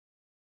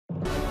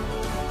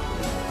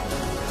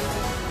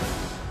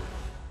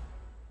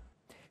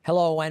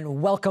Hello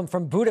and welcome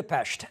from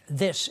Budapest.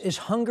 This is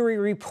Hungary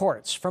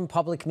Reports from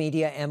Public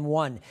Media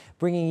M1,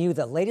 bringing you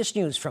the latest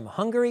news from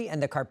Hungary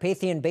and the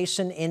Carpathian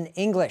Basin in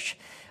English.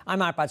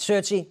 I'm Árpád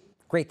Szőci.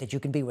 Great that you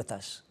can be with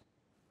us.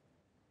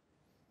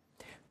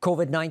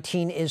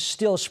 COVID-19 is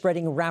still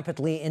spreading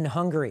rapidly in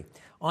Hungary.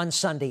 On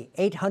Sunday,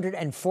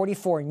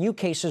 844 new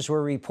cases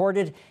were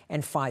reported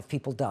and 5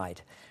 people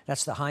died.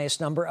 That's the highest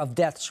number of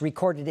deaths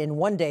recorded in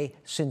one day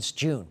since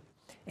June.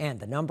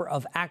 And the number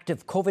of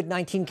active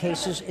COVID-19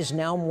 cases is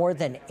now more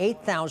than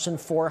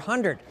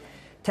 8,400.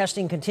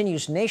 Testing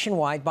continues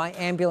nationwide by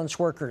ambulance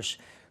workers,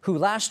 who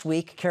last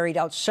week carried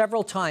out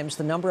several times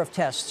the number of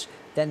tests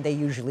than they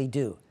usually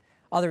do.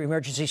 Other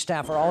emergency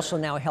staff are also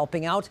now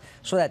helping out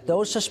so that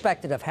those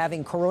suspected of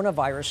having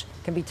coronavirus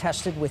can be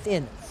tested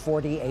within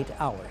 48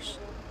 hours.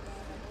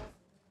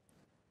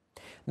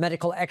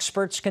 Medical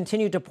experts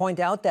continue to point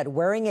out that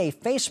wearing a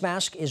face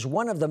mask is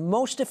one of the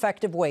most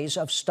effective ways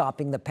of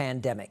stopping the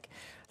pandemic.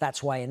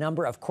 That's why a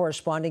number of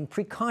corresponding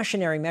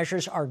precautionary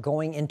measures are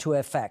going into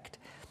effect.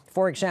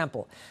 For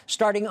example,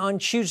 starting on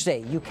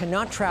Tuesday, you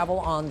cannot travel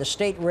on the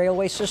state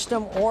railway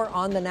system or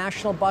on the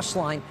national bus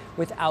line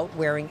without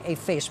wearing a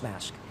face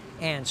mask.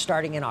 And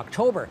starting in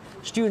October,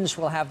 students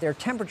will have their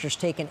temperatures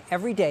taken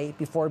every day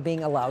before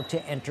being allowed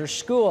to enter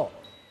school.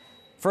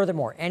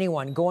 Furthermore,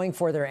 anyone going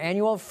for their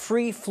annual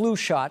free flu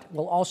shot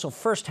will also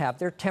first have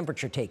their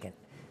temperature taken.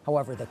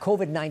 However, the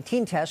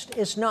COVID-19 test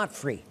is not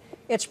free.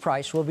 Its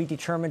price will be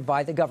determined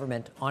by the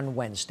government on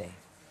Wednesday.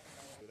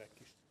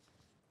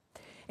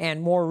 And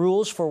more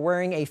rules for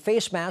wearing a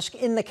face mask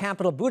in the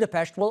capital,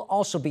 Budapest, will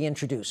also be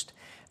introduced.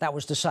 That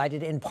was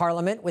decided in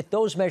Parliament, with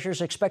those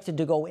measures expected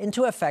to go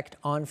into effect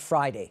on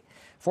Friday.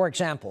 For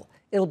example,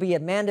 it'll be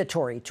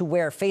mandatory to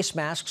wear face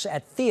masks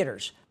at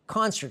theaters,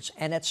 concerts,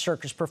 and at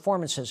circus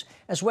performances,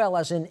 as well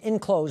as in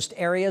enclosed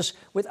areas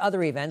with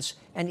other events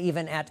and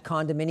even at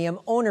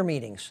condominium owner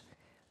meetings.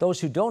 Those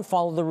who don't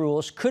follow the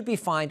rules could be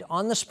fined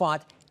on the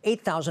spot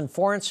 8,000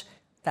 forints.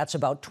 That's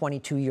about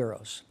 22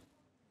 euros.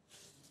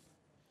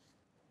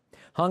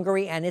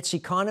 Hungary and its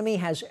economy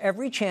has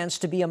every chance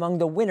to be among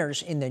the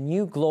winners in the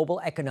new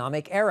global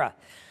economic era.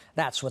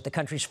 That's what the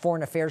country's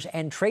Foreign Affairs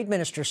and Trade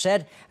Minister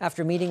said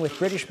after meeting with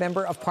British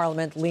Member of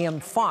Parliament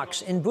Liam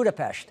Fox in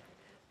Budapest.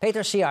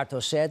 Péter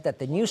Szijjártó said that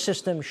the new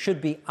system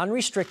should be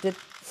unrestricted,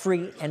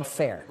 free and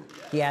fair.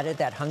 He added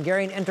that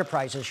Hungarian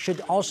enterprises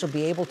should also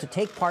be able to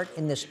take part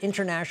in this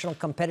international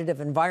competitive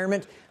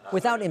environment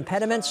without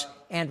impediments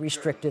and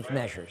restrictive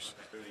measures.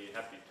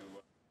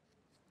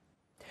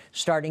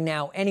 Starting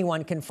now,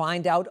 anyone can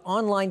find out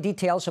online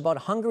details about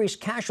Hungary's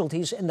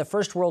casualties in the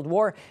First World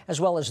War,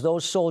 as well as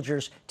those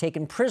soldiers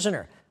taken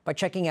prisoner, by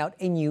checking out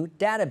a new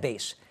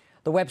database.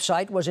 The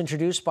website was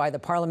introduced by the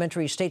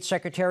Parliamentary State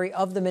Secretary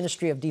of the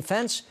Ministry of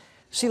Defense.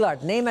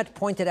 Szilárd Németh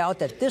pointed out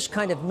that this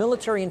kind of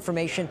military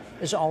information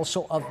is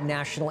also of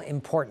national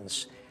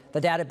importance. The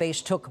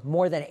database took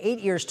more than 8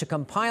 years to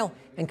compile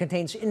and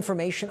contains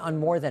information on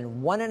more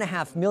than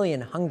 1.5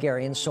 million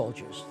Hungarian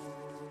soldiers.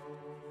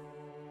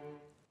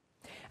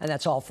 And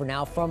that's all for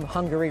now from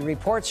Hungary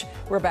Reports.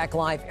 We're back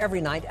live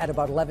every night at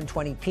about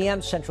 11:20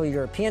 p.m. Central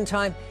European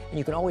Time, and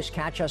you can always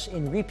catch us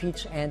in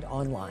repeats and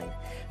online.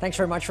 Thanks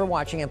very much for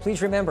watching, and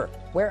please remember,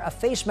 wear a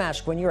face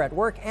mask when you're at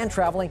work and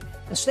traveling,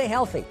 and stay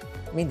healthy.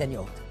 Minden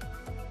jót!